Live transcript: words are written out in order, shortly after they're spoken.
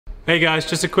Hey guys,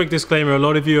 just a quick disclaimer. A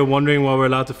lot of you are wondering why we're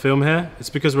allowed to film here.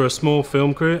 It's because we're a small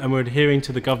film crew and we're adhering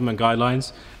to the government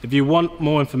guidelines. If you want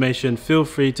more information, feel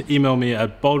free to email me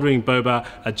at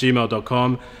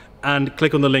BoulderingBobat@gmail.com and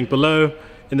click on the link below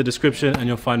in the description and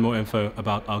you'll find more info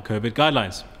about our COVID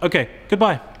guidelines. Okay,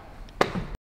 goodbye.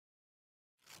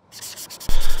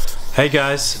 Hey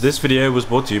guys, this video was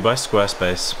brought to you by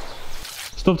Squarespace.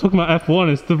 Stop talking about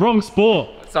F1, it's the wrong sport.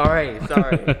 Sorry.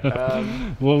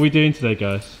 What are we doing today,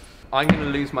 guys? I'm going to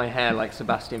lose my hair like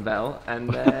Sebastian Vettel, and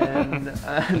then...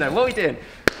 no, what are we doing?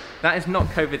 That is not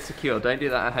COVID secure, don't do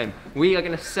that at home. We are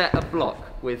going to set a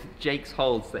block with Jake's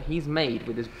holds that he's made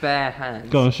with his bare hands.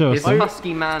 Go on, show us. His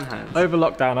husky man hands. Over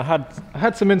lockdown, I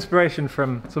had some inspiration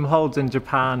from some holds in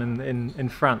Japan and in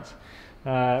France.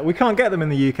 We can't get them in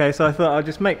the UK, so I thought I'd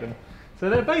just make them. So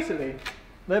they're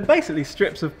basically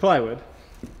strips of plywood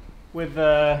with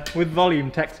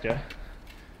volume texture.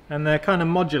 And they're kind of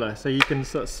modular, so you can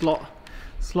sort of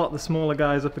slot the smaller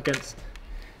guys up against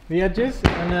the edges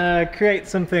and create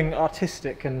something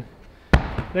artistic, and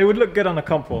they would look good on a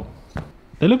comp wall.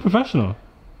 They look professional.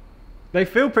 They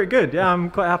feel pretty good, yeah, I'm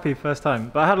quite happy first time.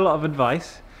 But I had a lot of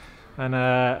advice, and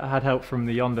I had help from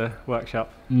the Yonder workshop.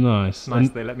 Nice.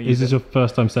 They let me use it. Is this your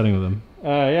first time setting with them?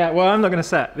 Yeah, well I'm not going to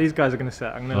set, these guys are going to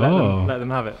set. I'm going to let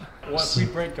them have it. What if we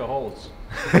break your holds?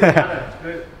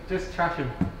 Just trash them.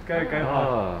 Go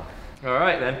hard. All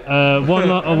right then. One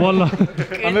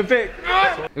I'm a bit...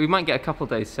 We might get a couple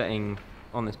days setting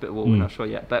on this bit of wall, we're not sure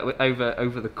yet, but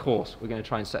over the course we're going to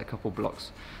try and set a couple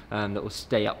blocks that will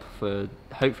stay up for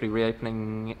hopefully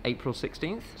reopening April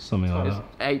 16th? Something like that.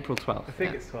 April 12th. I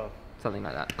think it's 12. Something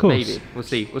like that. Course. Maybe.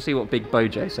 We'll see what Big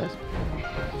Bojo says.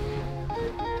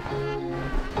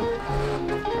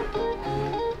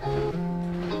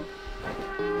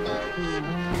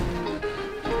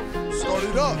 Start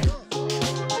it up.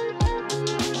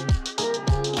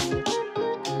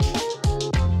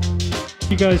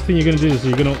 You guys think you're going to do this? Are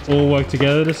you going to all work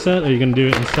together to set, or are you going to do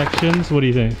it in sections? What do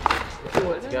you think? We'll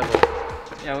work together.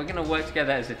 Yeah, we're going to work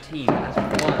together as a team, as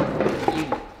one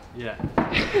unit. Yeah.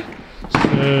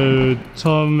 So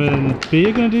Tom and B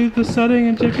are going to do the setting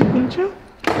and Jake and finiture?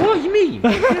 What do you mean?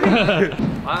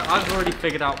 I've already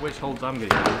figured out which holds I'm going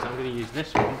to use. I'm going to use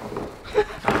this one.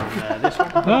 And this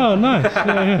one. Oh, nice.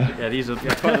 Yeah. Yeah, these are...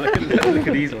 look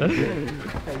at these ones.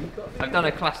 I've done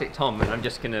a classic Tom, and I'm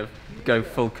just going to go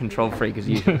full control freak as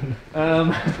usual.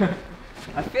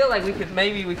 I feel like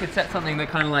maybe we could set something that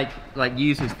kind of like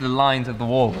uses the lines of the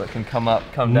wall that can come up,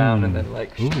 come down, and then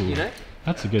like, you know?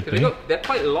 That's a good thing. They're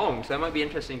quite long, so it might be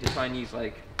interesting to try and use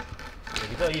like...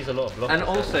 You don't use a lot of blocks. And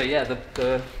also, yeah,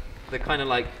 the kind of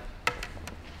like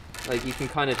you can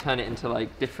kind of turn it into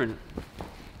like different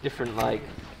like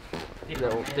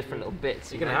different little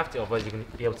bits. You're going to have to, otherwise you're going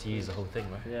to be able to use the whole thing,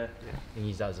 right? Yeah. You can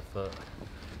use that as a foot.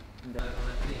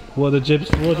 What are the jibs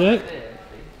for, Jake?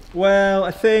 Well,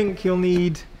 I think you'll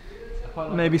need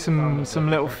maybe some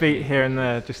little feet here and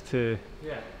there just to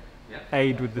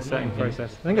aid with the setting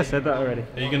process. I think I said that already.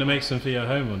 Are you going to make some for your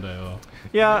home one day, or?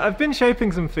 Yeah, I've been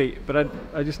shaping some feet, but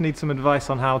I just need some advice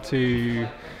on how to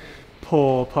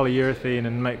pour polyurethane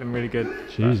and make them really good.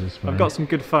 Jesus, man. I've got some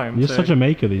good foam. You're such a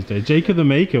maker these days. Jacob the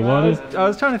maker, what? I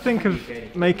was trying to think of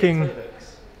making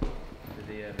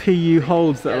PU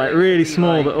holds that are like really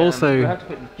small that also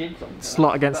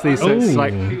slot against these, so it's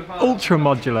like ultra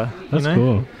modular. That's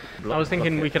cool. I was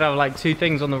thinking we could have like two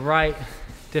things on the right,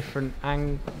 different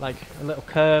angle, like a little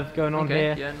curve going on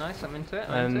here. Yeah, nice. I'm into it.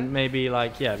 And maybe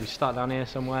like, yeah, we start down here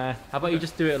somewhere. How about you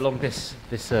just do it along this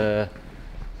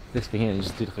thing here and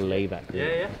just do like a layback?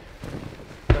 Yeah.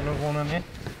 Got another one on here.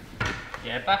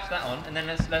 Yeah, bash that on, and then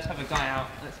let's have a guy out.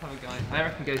 Let's have a guy. I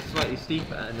reckon go slightly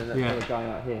steeper, and then let's have a guy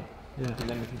out here. Yeah. And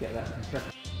then we can get that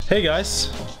constructed. Hey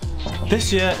guys,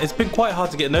 this year it's been quite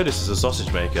hard to get noticed as a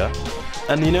sausage maker,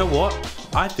 and you know what?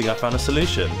 I think I found a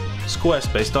solution.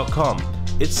 Squarespace.com.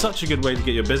 It's such a good way to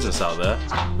get your business out there.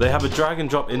 They have a drag and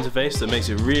drop interface that makes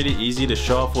it really easy to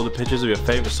show off all the pictures of your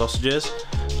favorite sausages.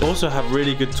 They also have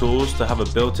really good tools to have a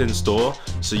built-in store,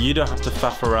 so you don't have to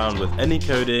faff around with any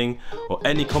coding or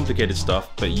any complicated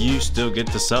stuff, but you still get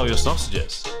to sell your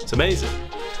sausages. It's amazing.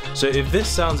 So if this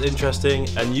sounds interesting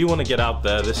and you want to get out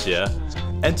there this year,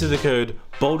 enter the code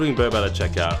BoulderingBobat at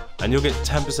checkout and you'll get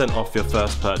 10% off your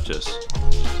first purchase.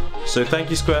 So thank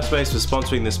you Squarespace for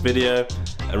sponsoring this video,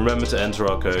 and remember to enter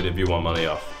our code if you want money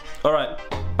off. Alright,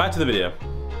 back to the video.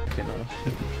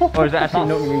 Or is that actually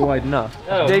not going to be wide enough?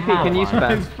 Oh, JP, can you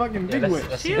span? It's fucking big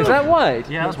width. Is that wide?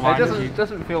 Yeah, that's wide. It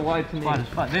doesn't feel wide to me.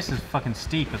 This is fucking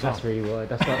steep as well. That's really wide.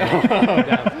 That's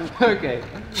not okay.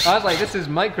 I was like, this is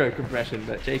micro compression,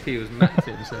 but JP was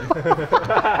massive, so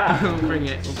we'll bring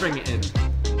it in.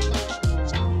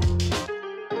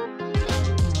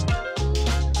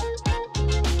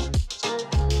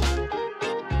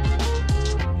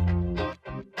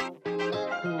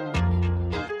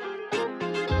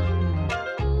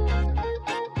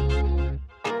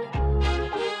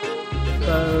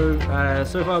 So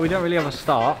so far we don't really have a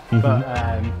start, but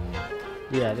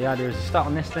yeah, the idea is to start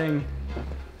on this thing.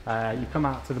 You come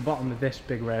out to the bottom of this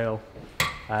big rail,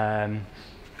 and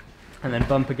then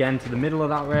bump again to the middle of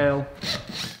that rail.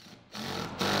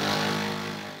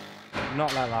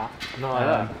 Not like that. Not like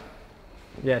that.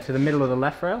 Yeah, to the middle of the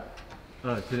left rail.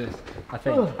 Oh, to this.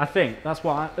 I think that's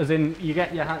what. As in, you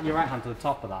get your right hand to the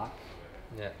top of that.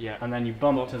 Yeah. Yeah. And then you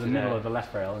bump to the middle of the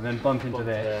left rail, and then bump into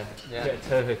this. Yeah. Get a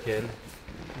toe hook in.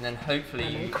 And then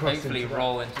hopefully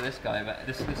roll into this guy, but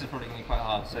this is probably going to be quite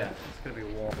hard. So Yeah, it's gonna be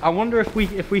a war. I wonder if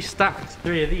we stacked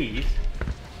 3 of these.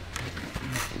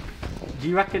 Do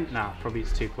you reckon? Nah, probably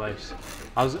it's too close.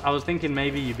 I was thinking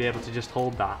maybe you'd be able to just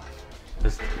hold that,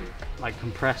 as like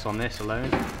compress on this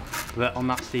alone, but on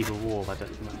that steep of wall, I don't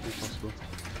think that'd be possible.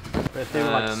 But if they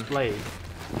were like splayed.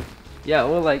 yeah,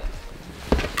 or like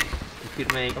you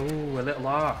could make. Oh, a little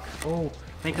arc. Oh,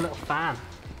 make a little fan.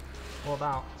 What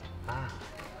about? Ah.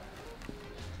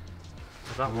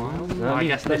 Is that one? No, I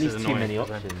guess this is too annoying. many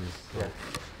options. Yeah.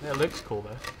 It looks cool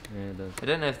though. Yeah, it does. I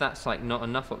don't know if that's like not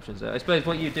enough options though. I suppose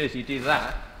what you do is you do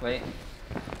that, wait,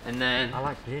 and then I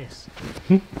like this.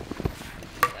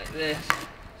 like this.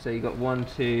 So you got 1,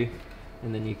 2,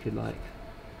 and then you could like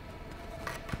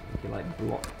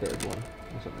block a bit of one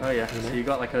or something. Oh yeah. you know? So you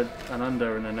got like an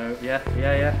under and a no. Yeah.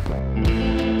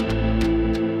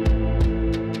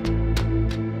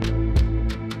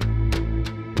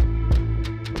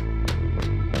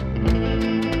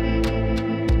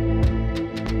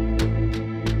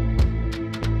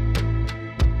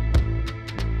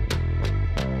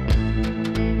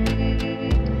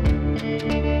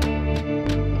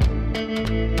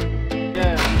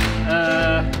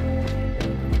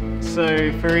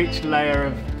 So for each layer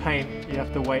of paint you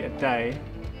have to wait a day,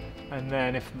 and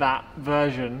then if that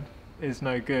version is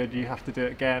no good you have to do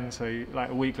it again, so like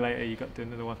a week later you got to do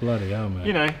another one. Bloody hell, mate.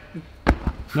 You know.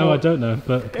 No, I don't know,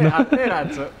 but It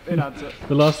adds up, it adds up.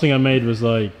 the last thing I made was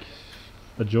like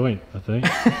a joint, I think.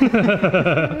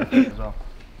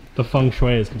 The feng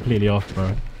shui is completely off,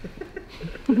 bro.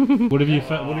 What have you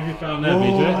found there,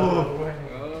 BJ?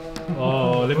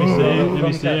 Oh, let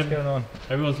me see him.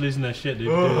 Everyone's losing their shit, dude.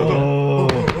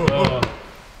 Oh,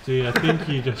 dude, I think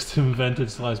you just invented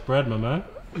sliced bread, my man.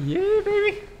 Yeah,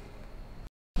 baby.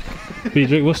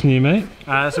 BJ, what's new, mate?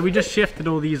 So we just shifted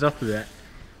all these up a bit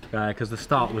because the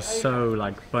start was so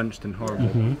like bunched and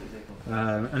horrible,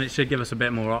 and it should give us a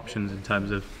bit more options in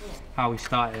terms of how we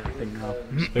started, I think now.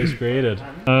 Space created.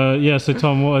 Yeah, so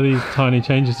Tom, what are these tiny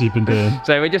changes you've been doing?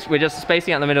 So we're just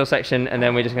spacing out the middle section, and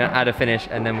then we're just going to add a finish,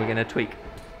 and then we're going to tweak.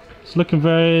 It's looking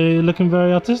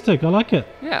very artistic. I like it.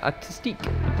 Yeah, artistic.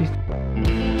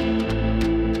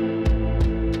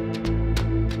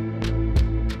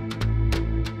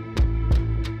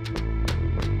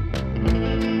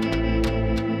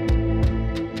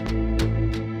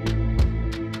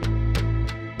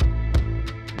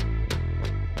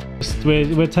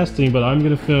 We're testing, but I'm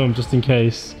going to film just in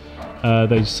case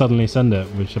they suddenly send it,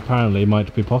 which apparently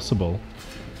might be possible.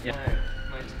 Yeah.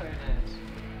 My toenails.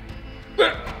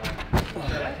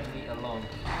 Definitely along.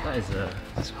 That is a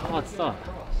hard stuff.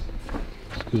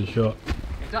 It's a good shot.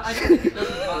 I don't think it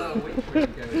doesn't matter which way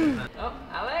you go. Oh,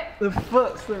 Alex! The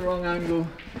foot's the wrong angle.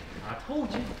 I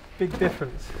told you. Big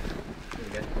difference. There we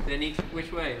go. Do you need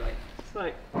which way? Like It's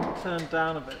like turned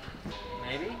down a bit.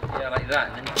 maybe? Yeah, like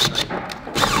that, and then you can like.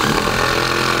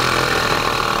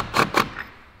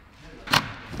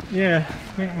 Yeah, I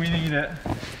think we need it.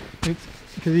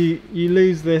 Because you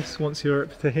lose this once you're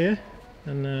up to here,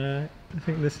 and I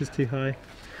think this is too high.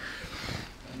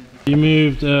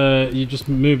 You just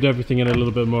moved everything in a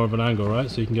little bit more of an angle, right?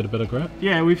 So you can get a bit of grip.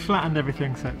 Yeah, we've flattened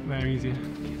everything so they're easier.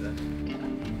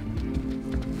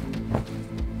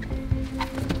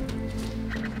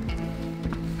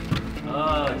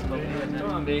 Oh, it's probably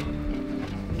come on, B.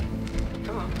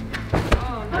 Come on.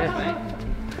 Oh, nice, mate.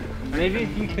 Maybe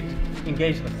if you could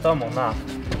engage the thumb on that, I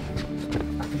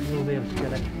think we'll be able to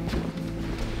get it.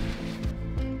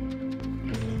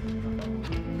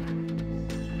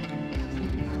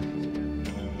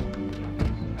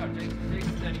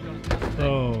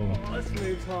 Oh. This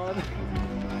moves hard.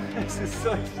 This is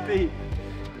so steep.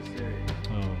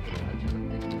 Oh.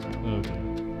 Okay.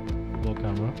 Roll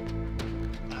camera.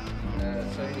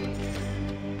 Sony,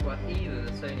 well, either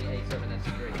the Sony A7S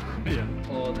III Yeah.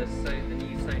 or the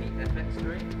new Sony FX3.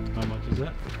 How much is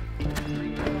that?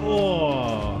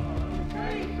 Oh.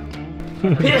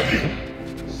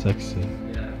 Sexy.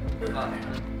 Yeah.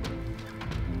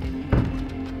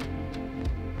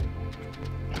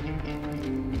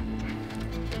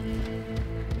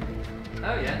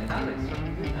 Oh yeah, that looks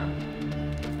fucking good now.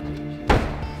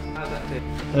 How's that feel?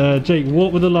 Jake,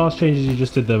 what were the last changes you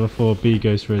just did there before B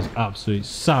goes for his absolute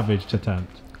savage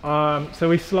attempt? So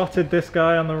we slotted this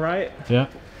guy on the right. Yeah.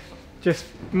 Just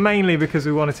mainly because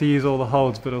we wanted to use all the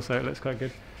holds, but also it looks quite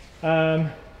good. I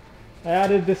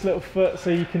added this little foot so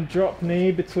you can drop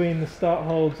knee between the start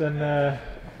holds and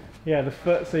yeah, the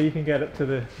foot, so you can get up to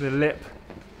the lip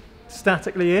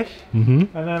statically-ish. And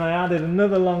then I added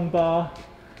another long bar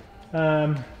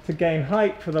to gain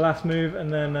height for the last move,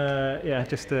 and then yeah,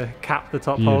 just to cap the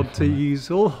top hold to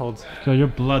use all holds. God, you're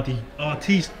bloody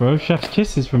artiste, bro. Chef's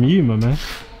kisses from you, my man.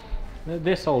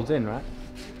 This holds in, right?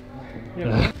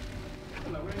 Yeah.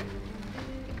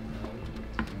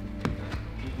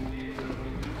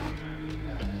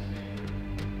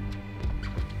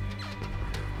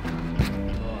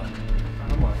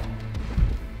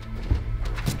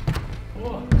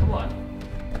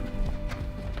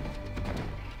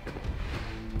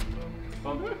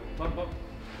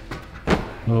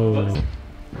 Oh.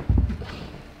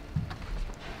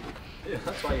 Yeah,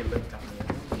 that's why you looked at me.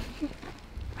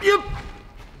 Yep.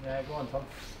 Yeah, go on, Tom.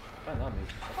 Don't let me.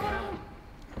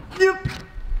 Yep.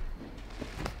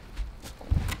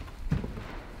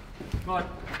 Come on.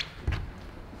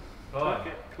 Fuck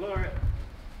it, claw it.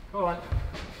 Go on.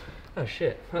 Oh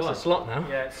shit, that's a slot now.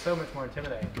 Yeah, it's so much more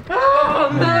intimidating. Oh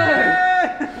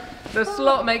no! The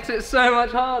slot makes it so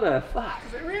much harder. Fuck.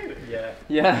 Is it really? Yeah.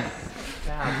 Yeah.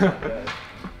 Damn, not good.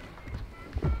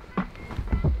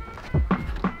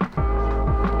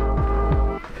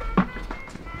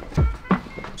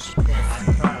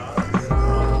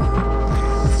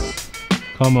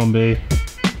 Come on, B.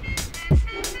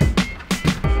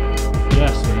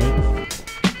 Yes, mate.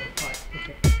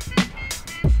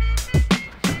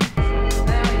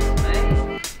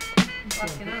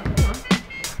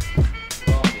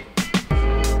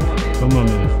 Come on,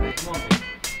 man.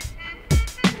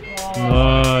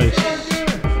 Nice.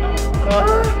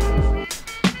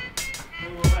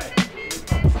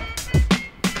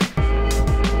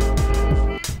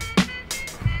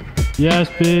 Yes,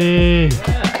 B.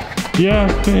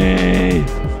 Yes, B.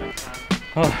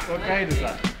 What grade is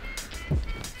that?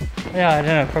 Yeah, I don't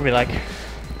know, probably like.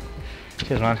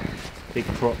 Cheers, man. Big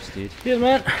props, dude. Cheers,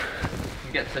 man.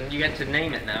 You get to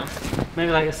name it now.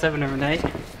 Maybe like a 7 or an 8.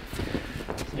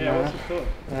 Yeah, what's it called?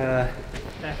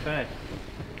 FA.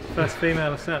 First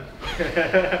female ascent.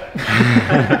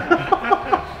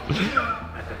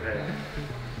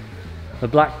 The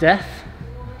Black Death.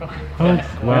 Oh,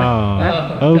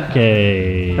 wow.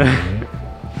 Okay.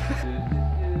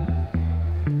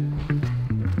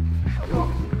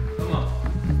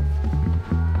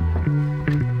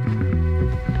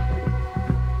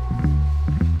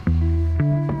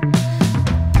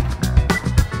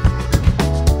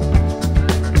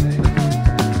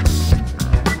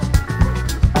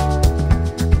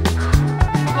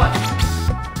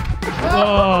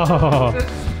 Oh. The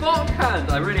spot hand!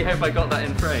 I really hope I got that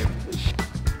in frame.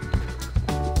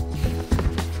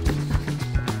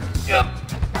 Yep.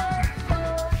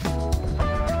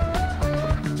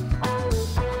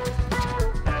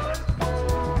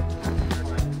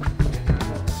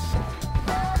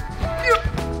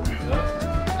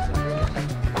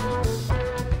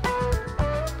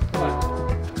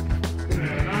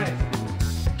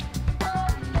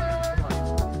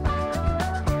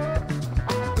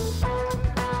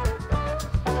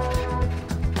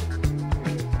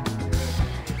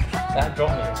 That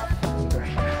dropped me.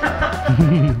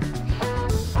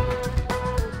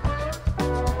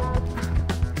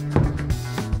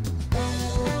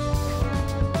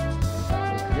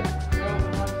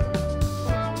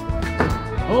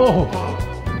 Oh!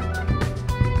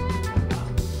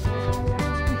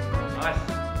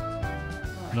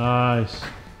 Nice.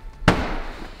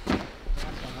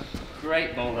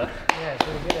 Great boulder. Yeah, it's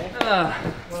really good, eh?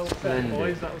 Well said,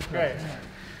 boys, that was great.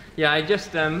 Yeah, I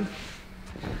just, on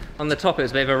the top it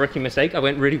was a bit of a rookie mistake. I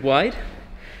went really wide.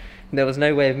 There was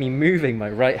no way of me moving my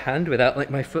right hand without like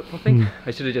my foot popping.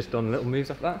 I should have just done little moves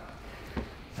like that.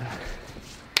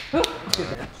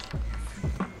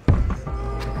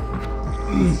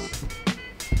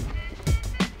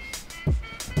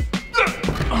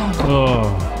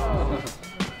 Oh.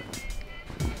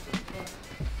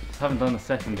 I haven't done a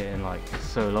second bit in like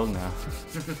so long now.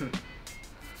 I'm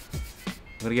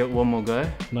gonna get one more go.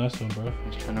 Nice one, bro.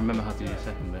 I'm just trying to remember how to do the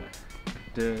second bit.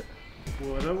 Do it.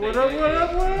 What up, what up, what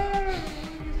up, what up?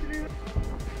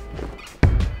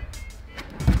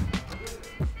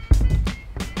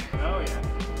 Oh yeah.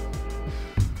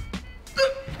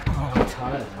 Oh, I'm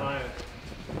tired.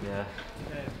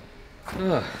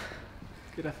 Yeah.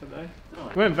 Good effort though.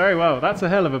 Went very well. That's a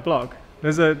hell of a block.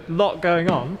 There's a lot going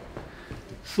on.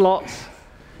 Slots,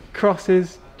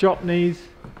 crosses, drop knees.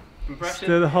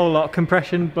 Compression? The whole lot.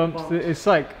 Compression, bumps. It's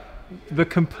like the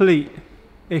complete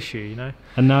issue, you know.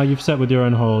 And now you've set with your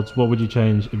own holds. What would you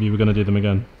change if you were going to do them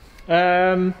again?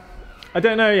 I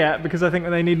don't know yet because I think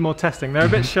they need more testing. They're a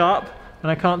bit sharp,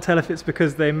 and I can't tell if it's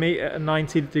because they meet at a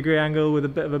 90-degree angle with a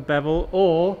bit of a bevel,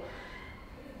 or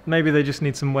maybe they just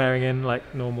need some wearing in,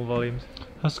 like normal volumes.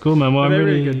 That's cool, man. Well,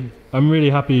 I'm really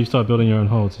happy you started building your own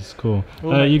holds. It's cool.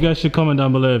 You guys should comment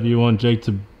down below if you want Jake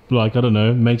to, like, I don't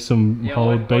know, make some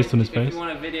hold based on his face. If you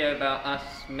want a video about us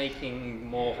making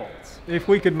more holds. If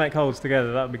we could make holds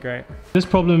together, that would be great. This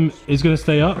problem is going to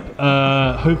stay up.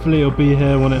 Hopefully it'll be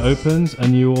here when it opens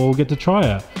and you all get to try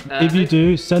it. If you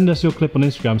do, send us your clip on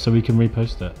Instagram so we can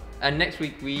repost it. And next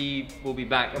week we will be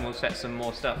back and we'll set some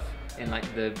more stuff in like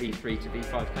the V3 to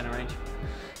V5 kind of range.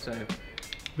 So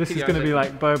this is going to be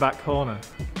like Bobat corner.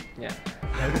 Yeah.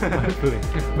 Hopefully.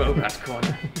 Bobat's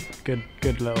corner.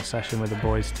 Good little session with the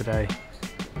boys today.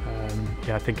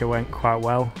 Yeah, I think it went quite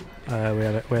well. We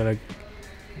had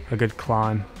a good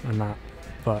climb and that,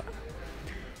 but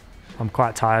I'm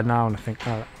quite tired now, and I think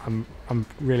I'm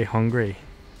really hungry.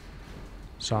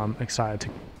 So I'm excited to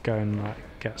go and like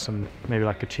get some, maybe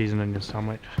like a cheese and onion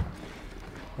sandwich.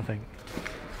 I think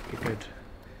it'd be good.